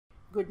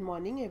Good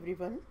morning,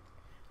 everyone.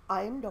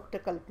 I am Dr.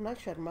 Kalpana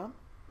Sharma,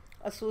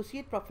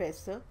 Associate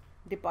Professor,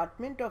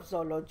 Department of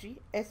Zoology,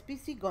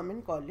 S.P.C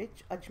Government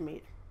College,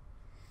 Ajmer.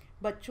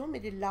 बच्चों,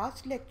 मेरे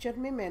last lecture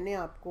में मैंने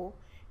आपको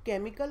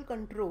chemical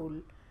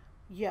control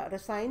या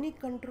रासायनिक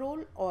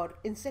कंट्रोल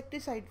और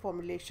इंसेक्टिसाइड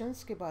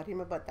फॉर्मुलेशंस के बारे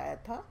में बताया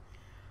था।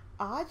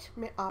 आज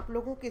मैं आप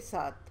लोगों के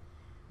साथ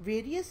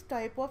various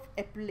type of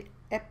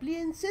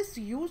appliances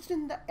used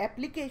in the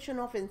application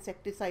of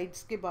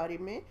insecticides के बारे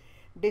में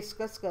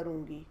डिस्कस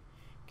करूँगी।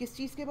 किस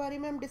चीज़ के बारे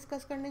में हम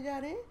डिस्कस करने जा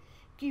रहे हैं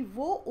कि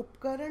वो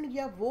उपकरण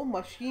या वो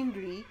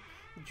मशीनरी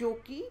जो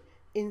कि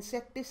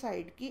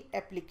इंसेक्टिसाइड की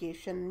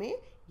एप्लीकेशन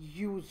में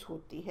यूज़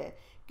होती है,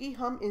 कि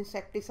हम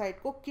इंसेक्टिसाइड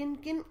को किन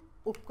किन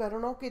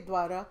उपकरणों के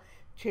द्वारा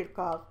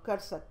छिड़काव कर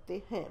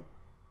सकते हैं।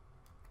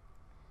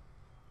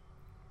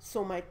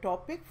 So my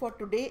topic for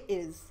today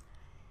is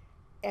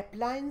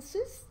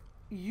appliances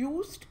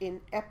used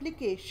in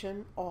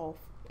application of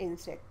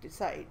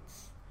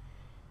insecticides.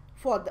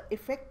 For the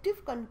effective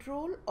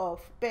control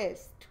of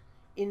pests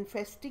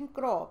infesting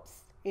crops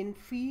in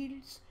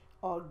fields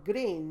or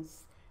grains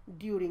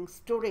during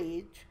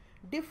storage,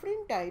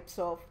 different types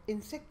of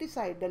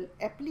insecticidal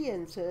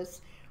appliances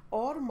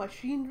or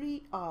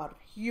machinery are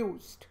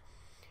used.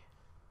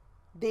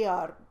 They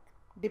are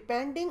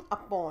depending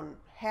upon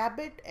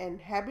habit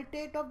and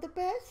habitat of the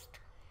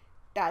pest,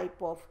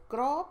 type of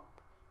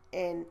crop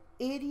and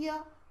area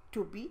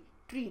to be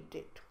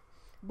treated.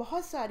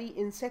 बहुत सारी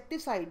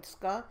insecticides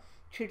का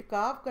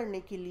छिड़काव करने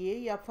के लिए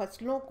या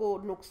फसलों को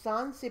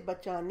नुकसान से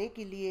बचाने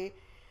के लिए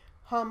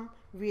हम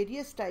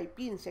वेरियस टाइप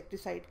की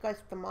इंसेक्टिसाइड का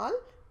इस्तेमाल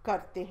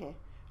करते हैं,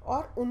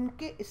 और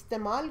उनके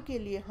इस्तेमाल के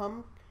लिए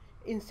हम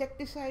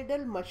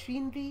इंसेक्टिसाइडल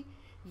मशीनरी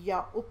या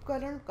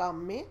उपकरण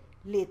काम में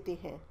लेते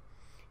हैं।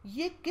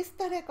 ये किस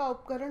तरह का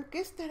उपकरण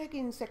किस तरह के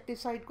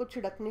इंसेक्टिसाइड को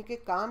छिड़कने के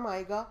काम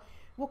आएगा,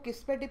 वो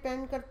किस पे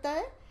डिपेंड करता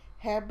है?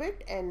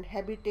 Habit and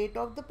habitat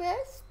of the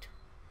paste,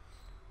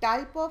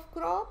 type of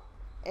crop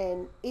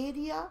and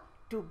area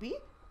to be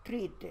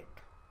treated.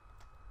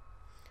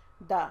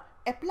 The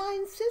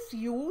appliances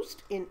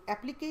used in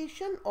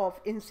application of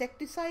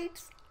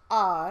insecticides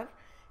are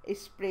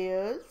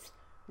sprayers,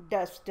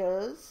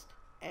 dusters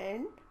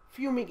and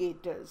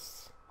fumigators.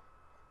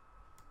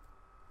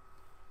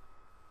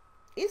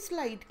 इस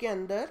स्लाइड के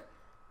अंदर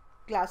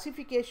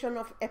क्लासिफिकेशन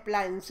ऑफ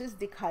अप्लायंसेस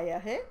दिखाया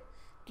है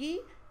कि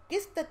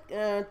किस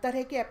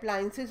तरह के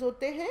अप्लायंसेस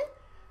होते हैं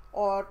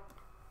और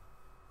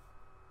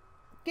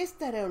किस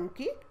तरह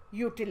उनकी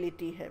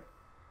यूटिलिटी है।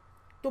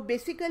 तो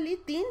बेसिकली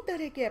 3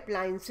 तरह के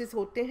अप्लायंसेस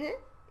होते हैं: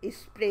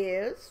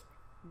 स्प्रेयर्स,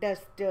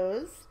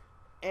 डस्टर्स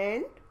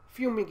एंड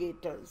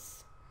फ्यूमिगेटर्स।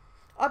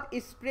 अब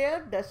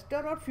स्प्रेयर,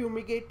 डस्टर और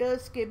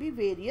फ्यूमिगेटर्स के भी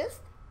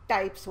वेरियस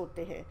टाइप्स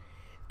होते हैं।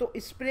 तो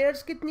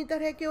स्प्रेयर्स कितनी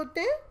तरह के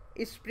होते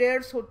हैं?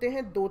 स्प्रेयर्स होते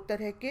हैं 2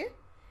 तरह के,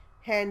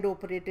 hand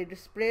operated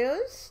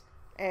sprayers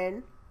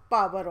and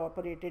power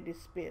operated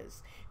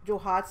sprayers. जो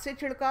हाथ से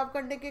छिड़काव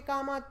करने के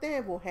काम आते हैं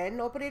वो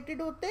हैंड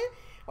ऑपरेटेड होते हैं,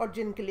 और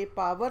जिनके लिए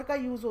पावर का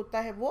यूज़ होता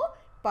है वो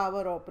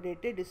पावर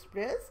ऑपरेटेड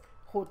स्प्रेयर्स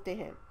होते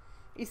हैं।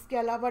 इसके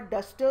अलावा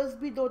डस्टर्स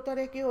भी 2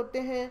 तरह के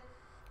होते हैं,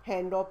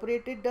 hand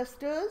operated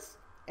dusters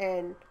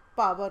and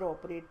power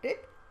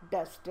operated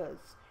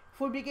dusters.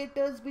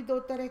 फ्यूमिगेटर्स भी 2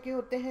 तरह के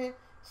होते हैं,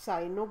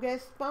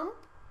 साइनोगैस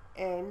पंप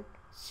एंड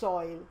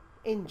सॉइल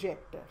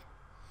इंजेक्टर।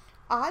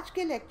 आज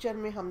के लेक्चर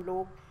में हम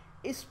लोग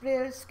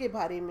स्प्रेयर्स के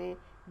बारे में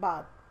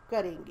बात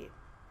करेंगे।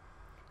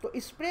 तो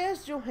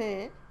स्प्रेयर्स जो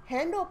हैं,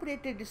 हैंड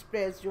ऑपरेटेड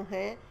स्प्रेयर्स जो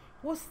हैं,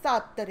 वो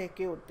 7 तरह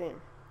के होते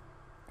हैं।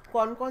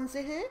 कौन कौन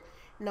से हैं?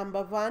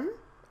 Number 1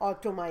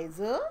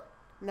 atomiser,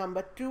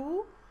 number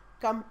 2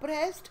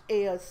 compressed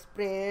air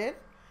sprayer,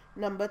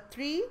 number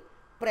 3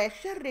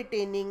 pressure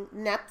retaining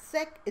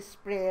knapsack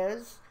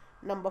sprayers,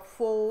 number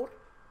 4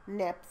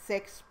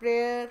 knapsack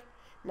sprayer,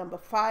 number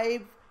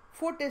 5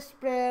 foot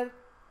sprayer,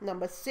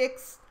 number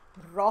 6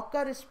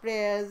 rocker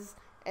sprayers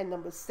and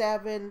number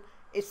 7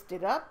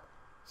 stirrup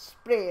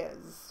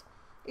sprayers.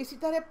 इसी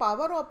तरह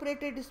पावर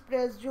ऑपरेटेड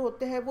स्प्रेयर्स जो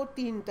होते हैं वो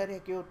 3 तरह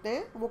के होते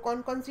हैं। वो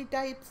कौन कौन सी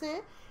टाइप्स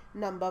हैं?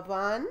 Number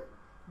 1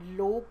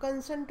 low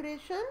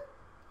concentration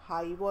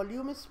high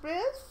volume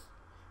sprayers,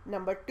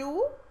 number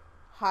 2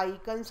 high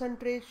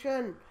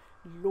concentration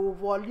low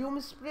volume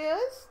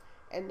sprayers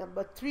and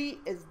number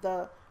 3 is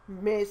the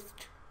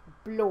mist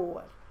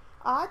blower.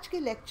 आज के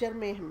लेक्चर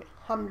में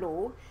हम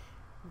लोग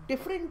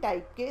डिफरेंट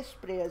टाइप के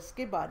स्प्रेयर्स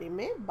के बारे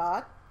में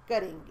बात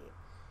करेंगे।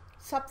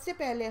 सबसे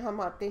पहले हम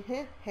आते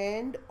हैं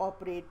hand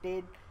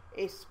operated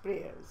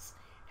sprayers.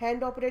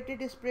 Hand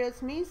operated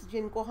sprayers means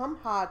जिनको हम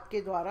हाथ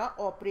के द्वारा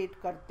ऑपरेट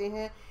करते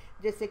हैं।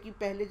 जैसे कि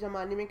पहले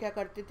ज़माने में क्या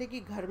करते थे कि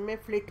घर में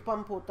फ्लिट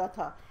पंप होता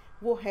था,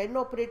 वो हैंड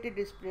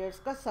ऑपरेटेड स्प्रेयर्स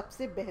का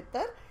सबसे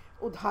बेहतर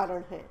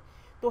उदाहरण है।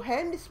 तो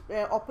हैंड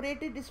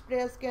ऑपरेटेड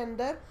स्प्रेयर्स के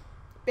अंदर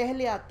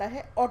पहले आता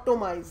है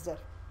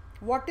atomiser.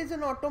 What is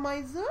an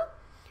atomiser?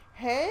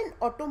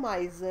 Hand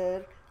atomizer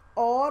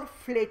or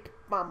flit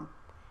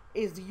pump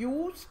is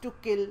used to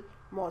kill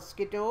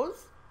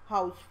mosquitoes,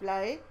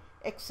 housefly,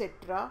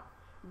 etc.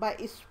 by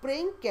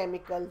spraying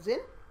chemicals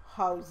in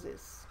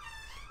houses.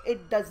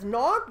 It does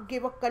not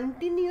give a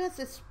continuous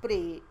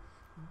spray,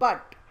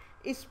 but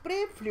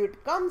spray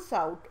fluid comes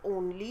out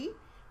only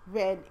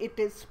when it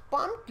is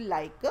pumped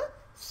like a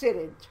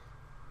syringe.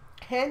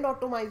 Hand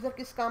atomiser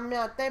किस काम में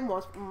आता है?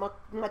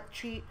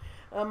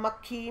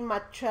 मक्खी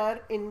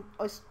मच्छर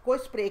इनको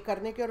spray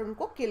करने के और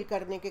उनको किल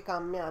करने के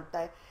काम में आता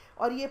है।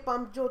 और ये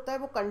पंप जो होता है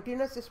वो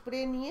कंटिन्यूस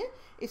स्प्रे नहीं है,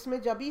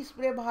 इसमें जब ही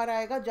स्प्रे बाहर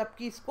आएगा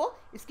जबकि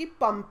इसकी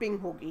पंपिंग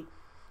होगी।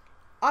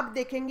 अब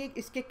देखेंगे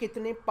इसके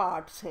कितने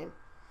पार्ट्स हैं।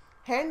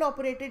 हैंड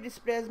ऑपरेटेड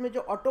स्प्रेयर्स में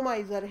जो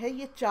ऑटोमाइज़र है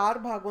ये 4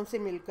 भागों से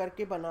मिलकर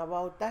के बना हुआ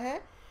होता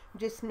है,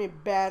 जिसमें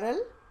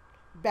बैरल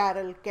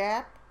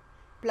कैप,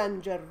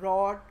 प्लंजर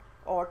रॉड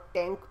और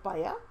टैंक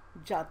पाया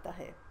जाता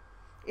है।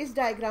 इस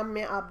डायग्राम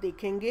में आप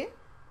देखेंगे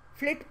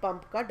फ्लिट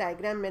पंप का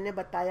डायग्राम मैंने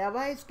बताया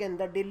हुआ है। इसके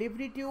अंदर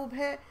डिलीवरी ट्यूब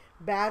है,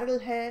 बैरल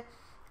है,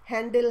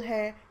 हैंडल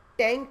है,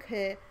 टैंक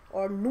है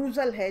और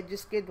नूज़ल है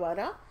जिसके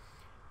द्वारा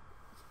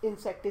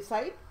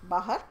इंसेक्टिसाइड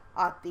बाहर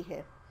आती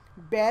है।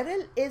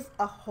 Barrel is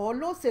a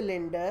hollow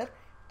cylinder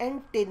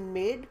and tin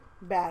made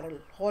barrel.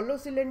 Hollow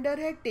cylinder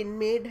है, टिन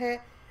मेड है।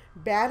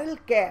 Barrel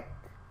cap,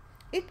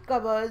 it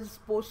covers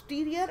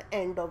posterior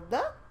end of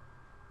the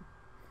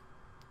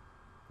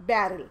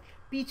barrel.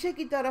 पीछे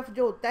की तरफ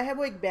जो होता है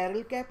वो एक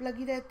बैरल कैप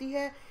लगी रहती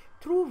है,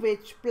 through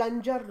which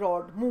plunger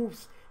rod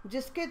moves,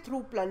 जिसके थ्रू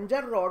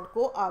प्लंजर रॉड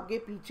को आगे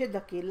पीछे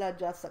धकेला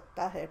जा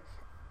सकता है।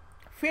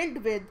 Filled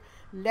with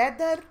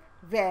leather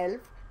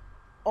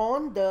valve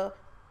on the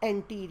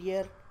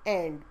anterior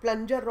and.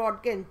 Plunger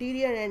rod के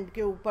एंटीरियर एंड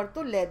के ऊपर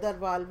तो लेदर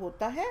वाल्व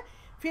होता है।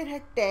 फिर है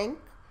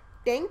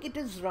tank it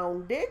is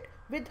rounded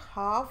with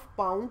 ½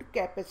 pound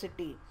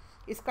capacity.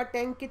 इसका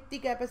टैंक कितनी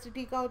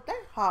कैपेसिटी का होता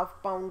है?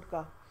 ½ पाउंड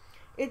का।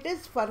 It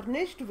is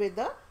furnished with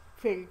a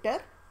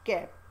filter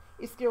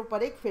cap. इसके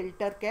ऊपर एक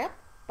फिल्टर कैप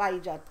पाई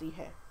जाती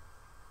है।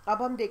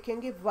 अब हम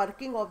देखेंगे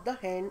working of the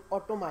hand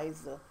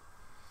atomiser.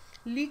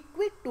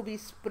 Liquid to be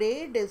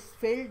spread is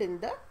filled in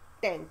the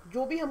tank.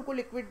 जो भी हमको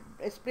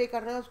लिक्विड स्प्रे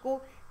करना है उसको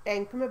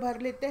टैंक में भर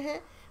लेते हैं।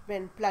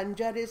 When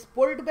plunger is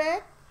pulled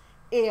back,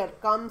 air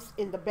comes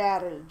in the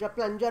barrel. जब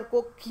प्लंजर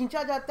को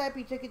खींचा जाता है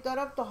पीछे की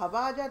तरफ तो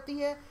हवा आ जाती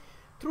है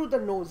through the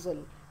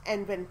nozzle.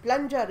 And when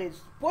plunger is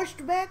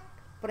pushed back,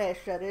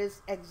 pressure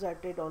is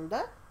exerted on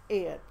the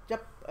air.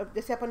 जब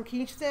जैसे अपन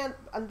खींचते हैं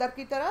अंदर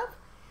की तरफ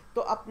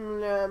तो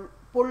अपन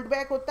पुल्ड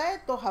बैक होता है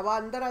तो हवा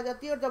अंदर आ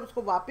जाती है, और जब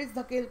उसको वापस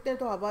धकेलते हैं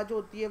तो हवा जो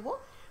होती है वो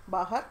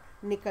बाहर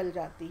निकल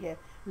जाती है।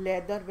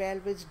 Leather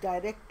valve is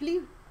directly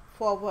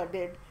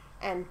forwarded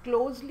and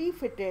closely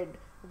fitted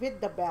with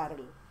the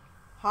barrel.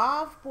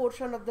 Half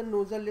portion of the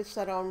nozzle is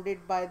surrounded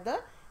by the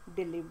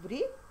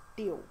delivery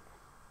tube.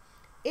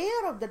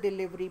 Air of the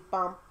delivery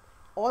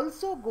pump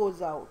also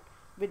goes out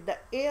with the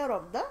air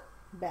of the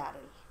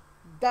barrel,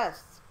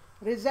 thus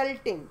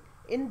resulting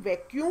in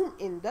vacuum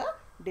in the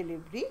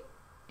delivery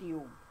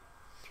tube.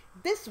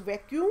 This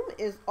vacuum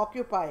is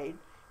occupied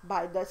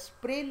by the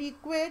spray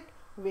liquid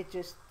which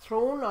is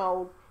thrown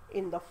out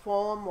in the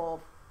form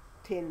of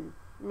thin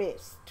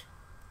mist.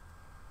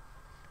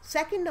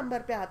 Second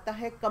number पे आता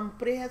है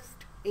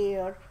compressed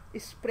air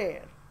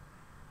sprayer.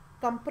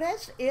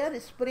 Compressed air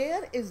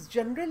sprayer is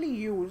generally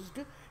used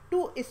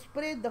to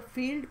spray the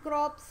field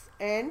crops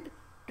and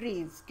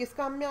trees. किस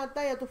काम में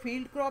आता है? या तो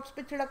फील्ड क्रॉप्स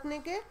पे छिड़कने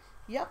के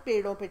या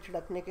पेड़ों पे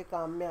छिड़कने के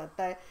काम में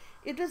आता है।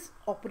 It is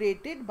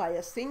operated by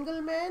a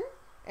single man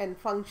and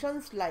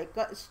functions like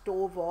a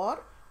stove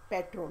और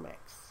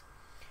Petromax.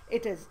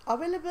 It is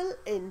available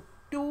in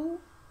 2,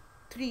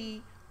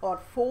 3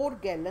 और 4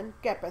 गैलन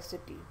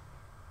कैपेसिटी।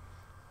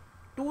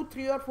 2,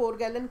 3 और 4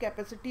 गैलन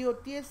कैपेसिटी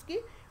होती है इसकी।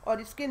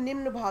 और इसके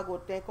निम्न भाग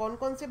होते हैं। कौन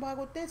कौन से भाग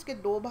होते हैं? इसके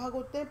 2 भाग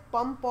होते हैं,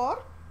 पंप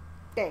और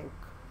टैंक।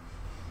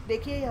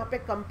 देखिए यहाँ पे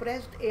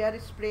कंप्रेस्ड एयर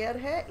स्प्रेयर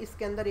है,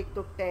 इसके अंदर एक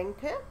तो टैंक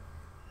है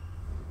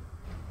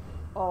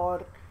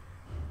और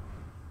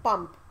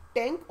पंप।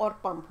 टैंक और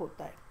पंप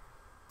होता है।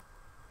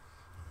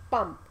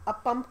 पंप,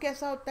 अब पंप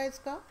कैसा होता है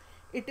इसका?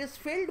 It is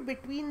filled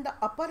between the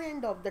upper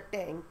end of the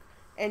tank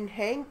and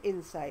hang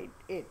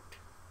inside it.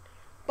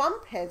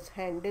 Pump has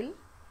handle,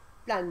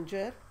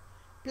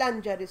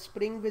 plunger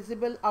spring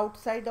visible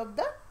outside of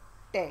the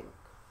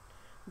tank.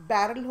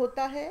 Barrel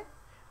होता है,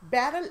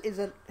 barrel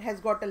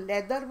has got a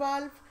leather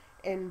valve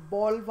and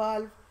ball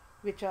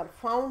valve which are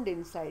found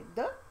inside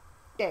the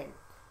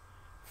tank.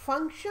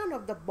 Function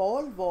of the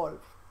ball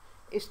valve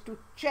is to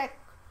check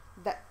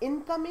the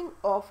incoming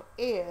of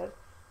air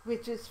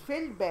which is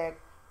filled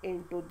back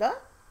into the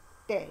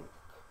tank.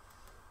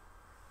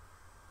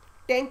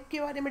 Tank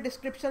के बारे में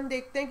description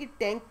देखते हैं कि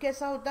tank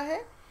कैसा होता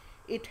है।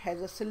 It has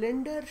a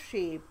cylinder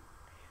shape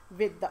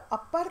with the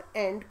upper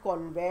end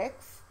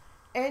convex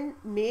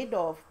and made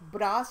of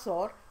brass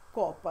or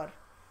copper.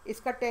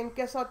 इसका टैंक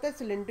कैसा होता है?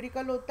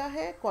 सिलेंड्रिकल होता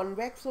है,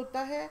 कॉन्वेक्स होता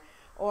है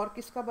और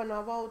किसका बना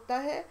हुआ होता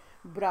है?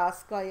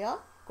 ब्रास का या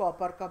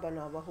कॉपर का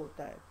बना हुआ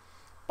होता है।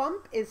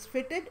 Pump is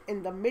fitted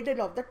in the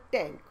middle of the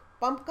tank.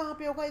 Pump कहाँ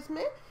पे होगा?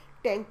 इसमें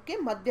टैंक के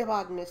मध्य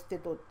भाग में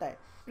स्थित होता है।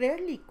 Sprayer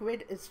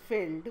liquid is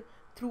filled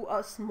through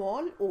a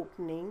small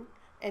opening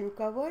and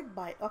covered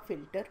by a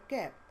filter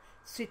cap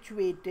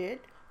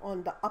situated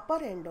on the upper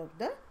end of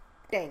the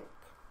tank.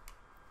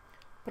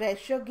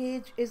 Pressure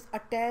gauge is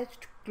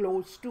attached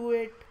close to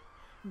it,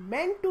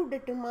 meant to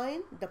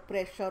determine the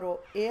pressure of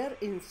air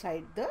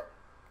inside the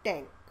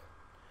tank.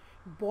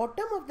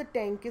 Bottom of the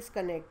tank is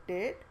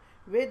connected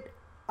with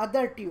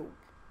other tube,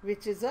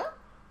 which is a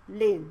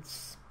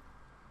lens.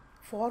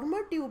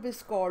 Former tube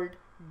is called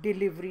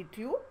delivery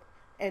tube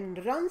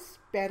and runs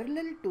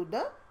parallel to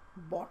the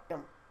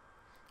bottom.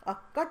 A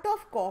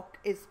cut-off cork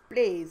is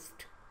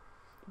placed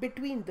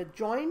between the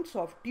joints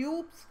of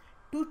tubes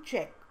to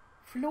check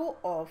flow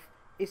of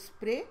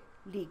spray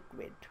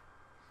liquid.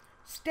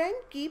 Stand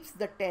keeps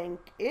the tank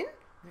in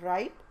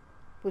right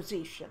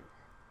position.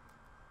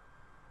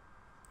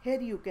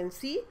 Here you can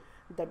see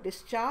the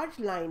discharge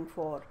line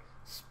for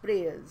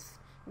sprayers,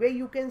 where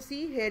you can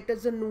see here it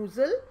is a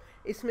nozzle.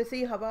 इसमें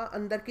से हवा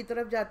अंदर की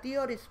तरफ जाती है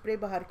और spray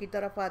बाहर की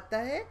तरफ आता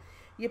है.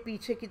 ये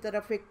पीछे की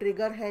तरफ एक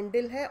ट्रिगर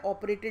हैंडल है,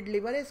 ऑपरेटेड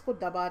लिवर है, इसको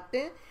दबाते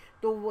हैं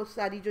तो वो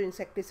सारी जो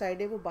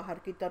इंसेक्टिसाइड है वो बाहर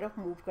की तरफ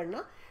मूव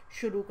करना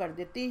शुरू कर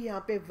देती है.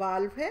 यहाँ पे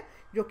वाल्व है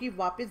जो कि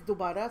वापस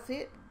दोबारा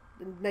से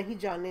नहीं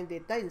जाने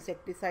देता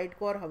इंसेक्टिसाइड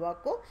को और हवा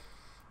को.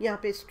 यहाँ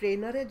पे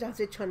स्ट्रेनर है जहाँ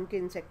से छन के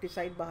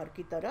इंसेक्टिसाइड बाहर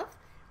की तरफ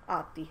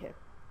आती है.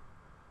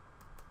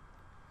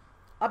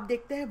 अब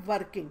देखते हैं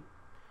working.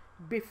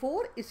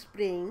 Before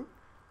spraying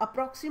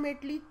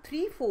approximately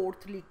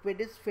 3/4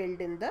 liquid is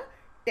filled in the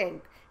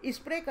tank.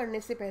 Spray करने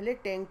से पहले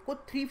टैंक को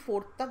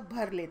 3/4 तक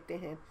भर लेते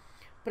हैं.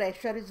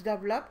 Pressure is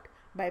developed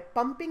by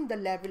pumping the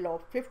level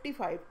of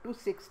 55 to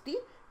 60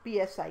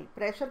 psi.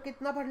 Pressure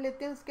कितना भर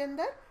लेते हैं उसके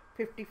अंदर?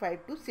 55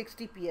 to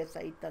 60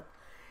 psi तक.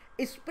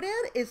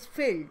 Sprayer is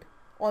filled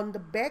on the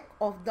back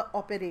of the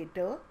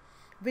operator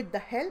with the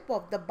help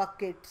of the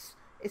buckets,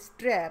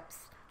 straps,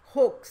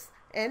 hooks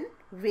and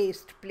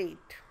waste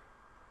plate.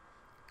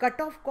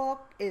 Cut-off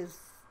cork is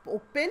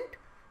opened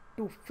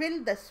to fill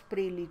the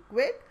spray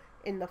liquid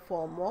in the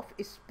form of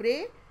spray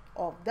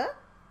of the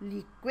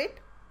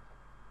liquid.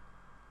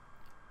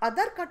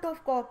 Other cut-off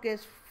cork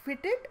is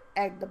fitted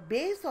at the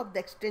base of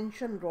the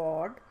extension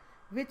rod,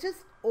 which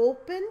is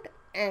opened,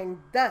 and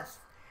thus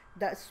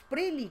the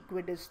spray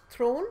liquid is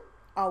thrown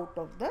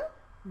out of the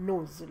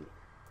nozzle.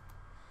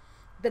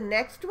 The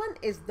next one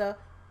is the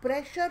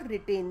pressure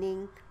retaining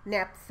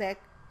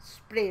knapsack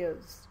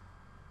sprayers.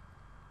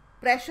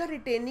 Pressure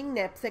retaining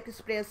knapsack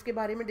sprayers के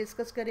बारे में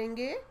discuss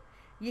करेंगे.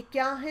 ये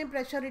क्या हैं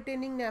pressure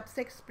retaining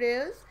knapsack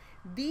sprayers?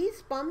 These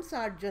pumps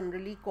are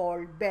generally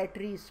called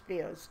battery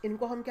sprayers.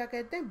 इनको हम क्या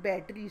कहते हैं?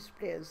 Battery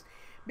sprayers.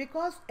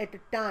 Because at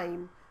a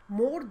time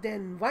more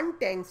than one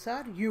tanks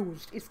are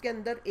used. इसके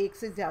अंदर एक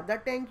से ज़्यादा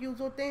टैंक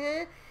यूज़ होते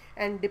हैं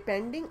and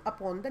depending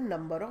upon the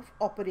number of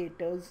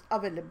operators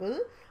available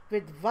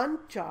with one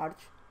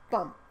charge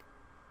pump.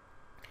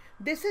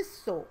 This is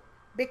so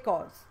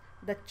because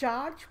the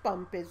charge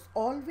pump is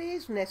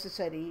always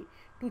necessary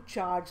to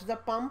charge the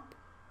pump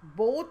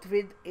both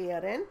with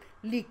air and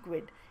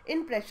liquid.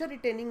 In pressure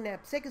retaining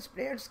knapsack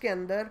sprayers के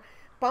अंदर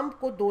pump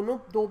को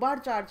दो बार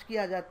charge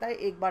किया जाता है,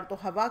 एक बार तो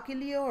हवा के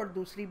लिए और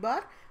दूसरी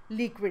बार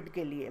लिक्विड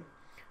के लिए.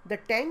 The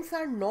tanks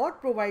are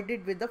not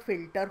provided with a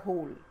filter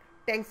hole.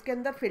 Tanks के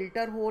अंदर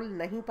फिल्टर होल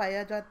नहीं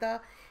पाया जाता.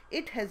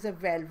 It has a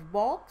valve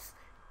box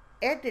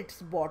at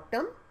its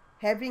bottom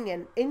having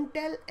an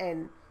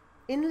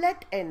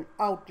inlet and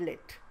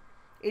outlet.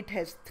 It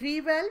has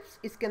 3 valves.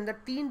 इसके अंदर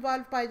 3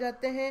 वाल्व पाए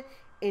जाते हैं.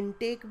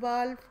 Intake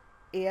valve,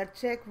 air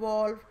check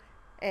valve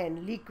and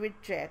liquid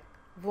check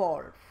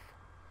valve.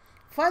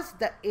 First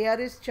the air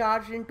is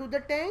charged into the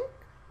tank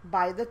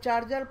by the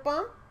charger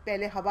pump.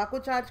 पहले हवा को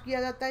charge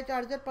किया जाता है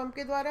चार्जर पंप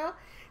के द्वारा.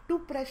 To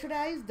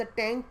pressurise the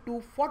tank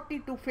to 40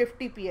 to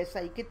 50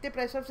 psi. कितने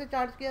pressure से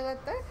चार्ज किया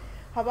जाता है?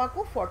 हवा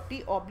को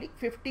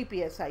 40/50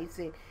 psi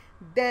से.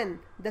 Then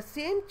the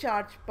same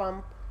charge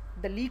pump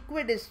the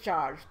liquid is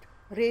charged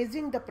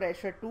raising the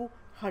pressure to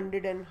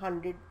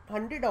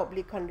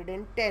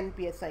 100/110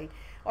 psi.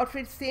 और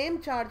फिर सेम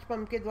चार्ज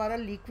पंप के द्वारा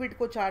लिक्विड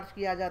को चार्ज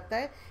किया जाता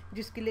है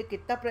जिसके लिए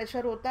कितना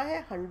प्रेशर होता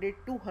है? 100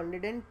 to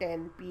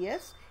 110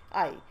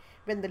 psi.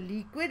 When the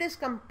liquid is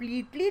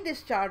completely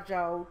discharged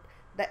out,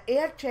 the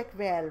air check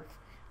valve,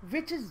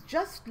 which is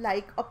just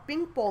like a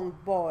ping pong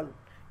ball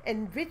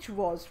and which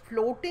was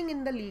floating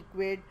in the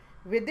liquid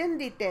within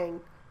the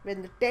tank,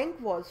 when the tank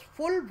was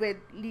full with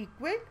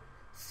liquid,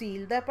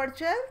 seal the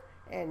aperture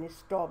and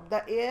stop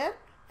the air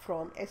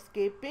from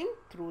escaping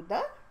through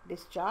the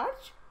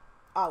discharge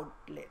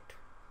outlet.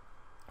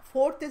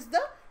 Fourth is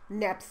the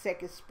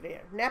knapsack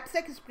sprayer.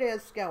 knapsack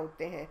sprayers क्या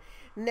होते हैं?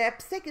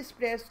 knapsack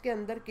sprayers के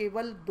अंदर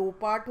केवल 2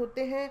 part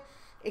होते हैं.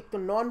 एक तो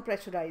नॉन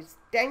प्रेशराइज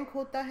टैंक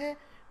होता है,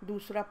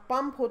 दूसरा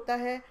पंप होता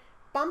है.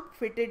 पंप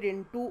फिटेड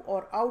इनटू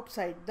और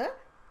आउटसाइड द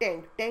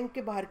टैंक. टैंक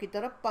के बाहर की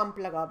तरफ पंप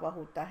लगा हुआ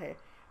होता है.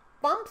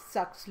 Pump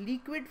sucks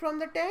liquid from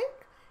the tank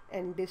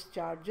and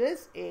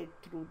discharges it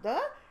through the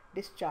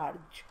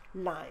discharge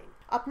line.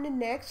 अपने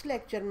नेक्स्ट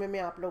लेक्चर में मैं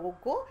आप लोगों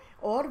को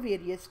और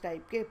वेरियस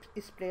टाइप के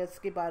स्प्रेयर्स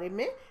के बारे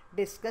में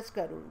डिस्कस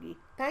करूंगी.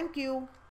 Thank you.